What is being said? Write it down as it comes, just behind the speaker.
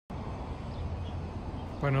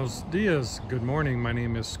Buenos dias, good morning. My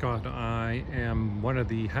name is Scott. I am one of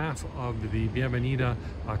the half of the Bienvenida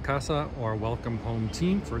a Casa or Welcome Home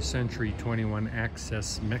team for Century 21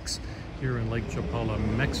 Access Mix here in Lake Chapala,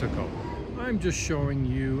 Mexico. I'm just showing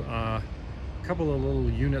you a couple of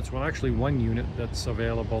little units, well actually one unit that's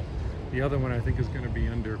available. The other one I think is going to be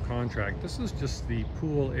under contract. This is just the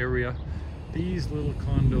pool area. These little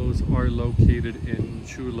condos are located in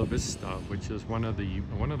Chula Vista, which is one of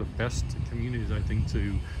the best communities I think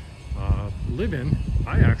to live in.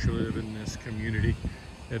 I actually live in this community.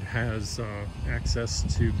 It has access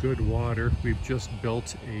to good water. We've just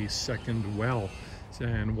built a second well,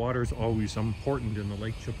 and water is always important in the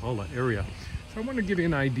Lake Chapala area. So I want to give you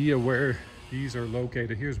an idea where these are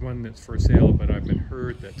located. Here's one that's for sale, but I've been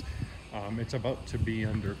heard that it's about to be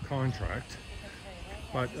under contract.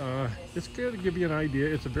 But it's good to give you an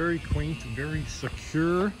idea. It's a very quaint, very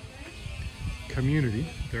secure community.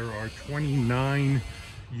 There are 29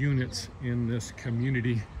 units in this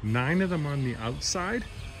community, 9 of them on the outside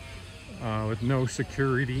with no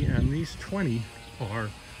security, and these 20 are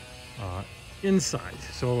inside.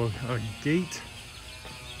 So a gate,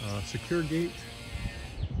 secure gate,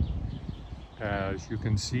 as you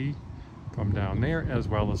can see, come down there, as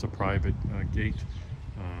well as a private gate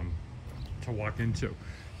to walk into.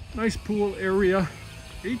 Nice pool area.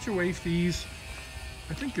 HOA fees,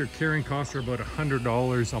 I think your carrying costs are about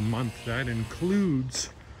 $100 a month. That includes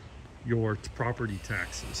your property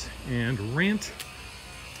taxes, and rent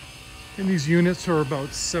in these units are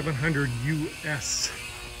about 700 US.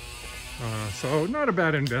 So not a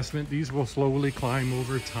bad investment. These will slowly climb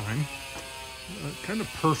over time. Kind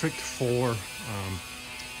of perfect for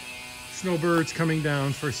snowbirds coming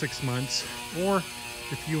down for 6 months, or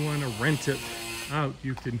if you want to rent it out,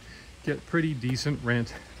 you can get pretty decent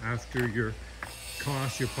rent. After your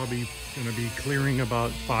cost, you're probably going to be clearing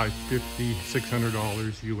about $550,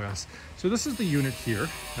 $600 US. So this is the unit here.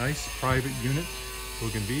 Nice private unit,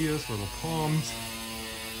 bougainvilleas, little palms,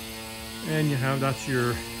 and you have, that's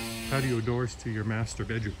your patio doors to your master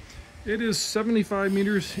bedroom. It is 75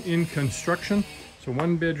 meters in construction, so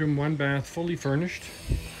 1 bedroom, 1 bath, fully furnished.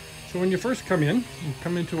 So when you first come in, you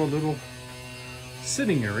come into a little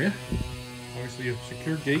sitting area, obviously a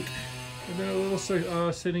secure gate, and then a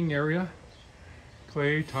little sitting area,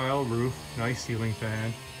 clay tile roof, nice ceiling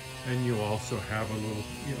fan, and you also have a little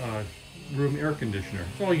room air conditioner.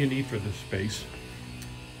 That's all you need for this space.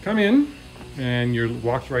 Come in and you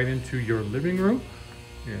walk right into your living room.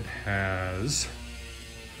 It has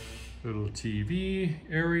little TV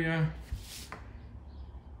area,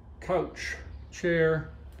 couch,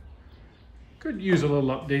 chair. Could use a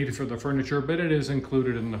little update for the furniture, but it is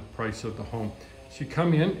included in the price of the home. So you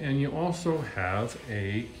come in and you also have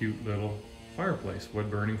a cute little fireplace,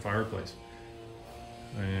 wood burning fireplace.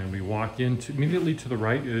 And we walk into, immediately to the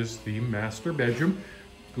right is the master bedroom.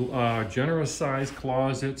 Generous sized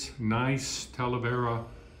closets, nice Talavera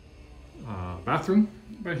bathroom.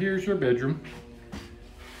 But here's your bedroom.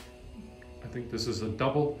 I think this is a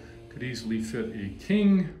double, could easily fit a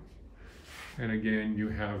king. And again, you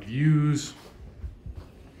have views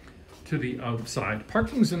to the outside.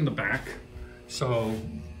 Parking's in the back, so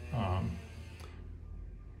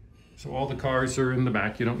so all the cars are in the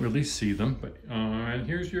back. You don't really see them, but and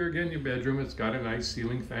here's your bedroom. It's got a nice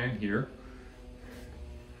ceiling fan here,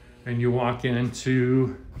 and you walk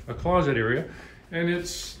into a closet area, and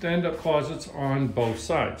it's stand-up closets on both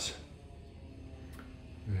sides.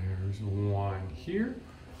 There's one here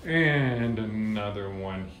and another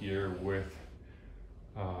one here with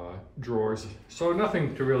drawers. So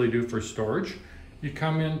nothing to really do for storage. You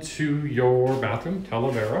come into your bathroom,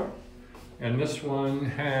 Talavera, and this one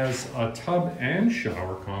has a tub and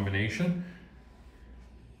shower combination.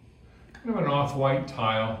 Kind of an off-white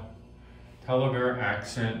tile, Talavera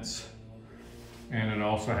accents, and it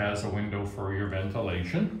also has a window for your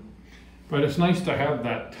ventilation. But it's nice to have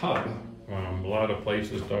that tub. A lot of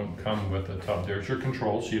places don't come with a tub. There's your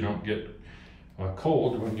control so you don't get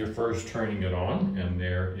cold when you're first turning it on, and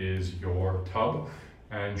there is your tub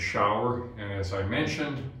and shower, and as I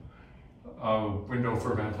mentioned, a window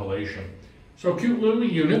for ventilation. So cute little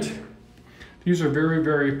unit. These are very,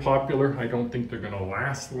 very popular. I don't think they're going to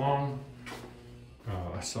last long.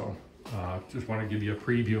 Just want to give you a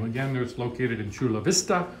preview. Again, it's located in Chula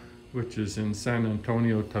Vista, which is in San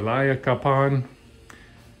Antonio, TLAYACAPAN,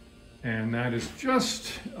 and that is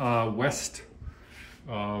just west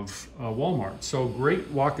of Walmart. So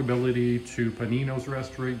great walkability to Panino's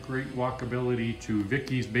restaurant, great walkability to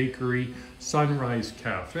Vicky's Bakery, Sunrise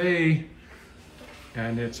Cafe,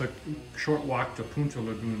 and it's a short walk to Punta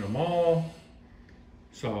Laguna Mall.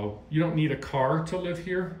 So you don't need a car to live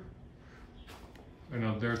here. You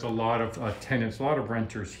know, there's a lot of tenants, a lot of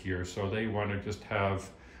renters here, so they want to just have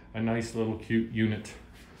a nice little cute unit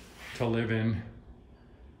to live in,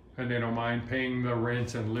 and they don't mind paying the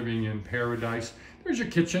rent and living in paradise. There's your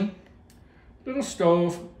kitchen, little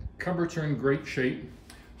stove, cupboards are in great shape.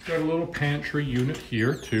 It's got a little pantry unit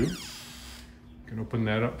here too. Can open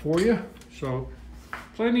that up for you. So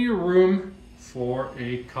plenty of room for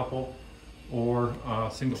a couple or a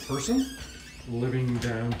single person living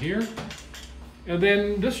down here. And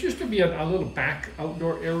then this used to be a little back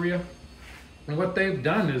outdoor area. And what they've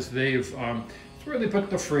done is it's where they put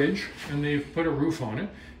the fridge and they've put a roof on it.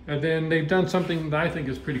 And then they've done something that I think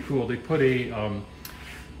is pretty cool. They put a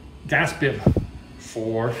gas bib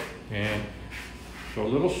and so a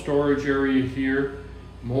little storage area here,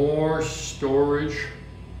 more storage,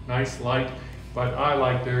 nice light. But I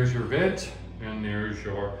like, there's your vent and there's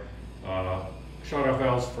your shut off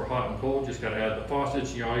valves for hot and cold. Just got to add the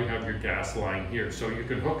faucets. You already have your gas line here. So you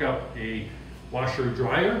can hook up a washer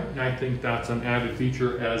dryer, and I think that's an added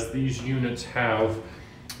feature as these units have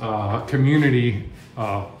community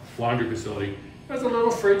laundry facility. There's a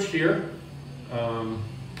little fridge here.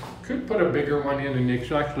 Could put a bigger one in and you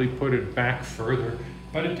should actually put it back further,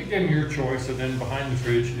 but it's again your choice. And then behind the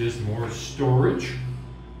fridge is more storage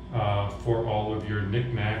for all of your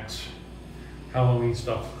knickknacks, Halloween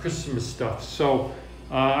stuff, Christmas stuff. So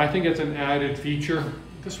I think it's an added feature.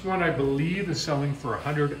 This one I believe is selling for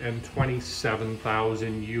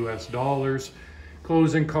 $127,000 US.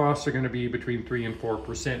 Closing costs are going to be between 3 and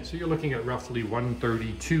 4%. So you're looking at roughly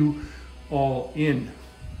 $132 all in.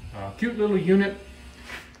 Cute little unit.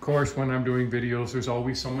 Of course, when I'm doing videos, there's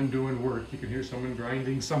always someone doing work. You can hear someone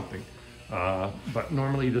grinding something. But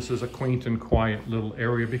normally this is a quaint and quiet little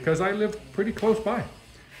area because I live pretty close by.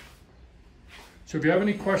 So if you have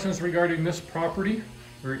any questions regarding this property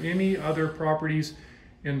or any other properties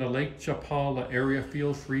in the Lake Chapala area,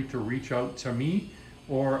 feel free to reach out to me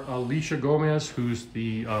or Alicia Gomez, who's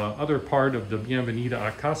the other part of the Bienvenida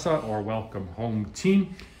a Casa or Welcome Home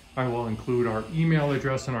team. I will include our email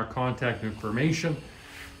address and our contact information.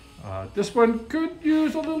 This one could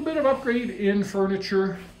use a little bit of upgrade in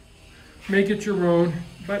furniture, make it your own,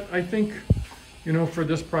 but I think, you know, for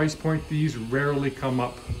this price point, these rarely come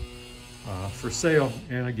up for sale.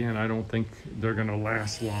 And again, I don't think they're gonna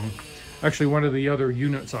last long. Actually, one of the other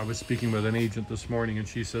units, I was speaking with an agent this morning and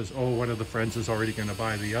she says, oh, one of the friends is already gonna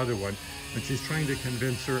buy the other one. And she's trying to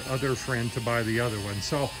convince her other friend to buy the other one.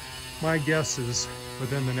 So my guess is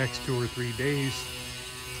within the next 2 or 3 days,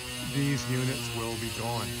 these units will be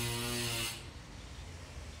gone.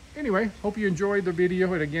 Anyway, hope you enjoyed the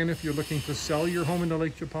video. And again, if you're looking to sell your home in the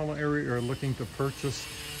Lake Chapala area or looking to purchase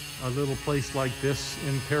a little place like this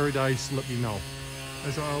in paradise, let me know.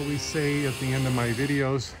 As I always say at the end of my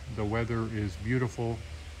videos, the weather is beautiful.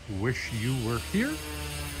 Wish you were here.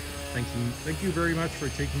 Thank you very much for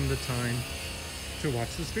taking the time to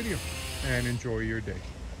watch this video and enjoy your day.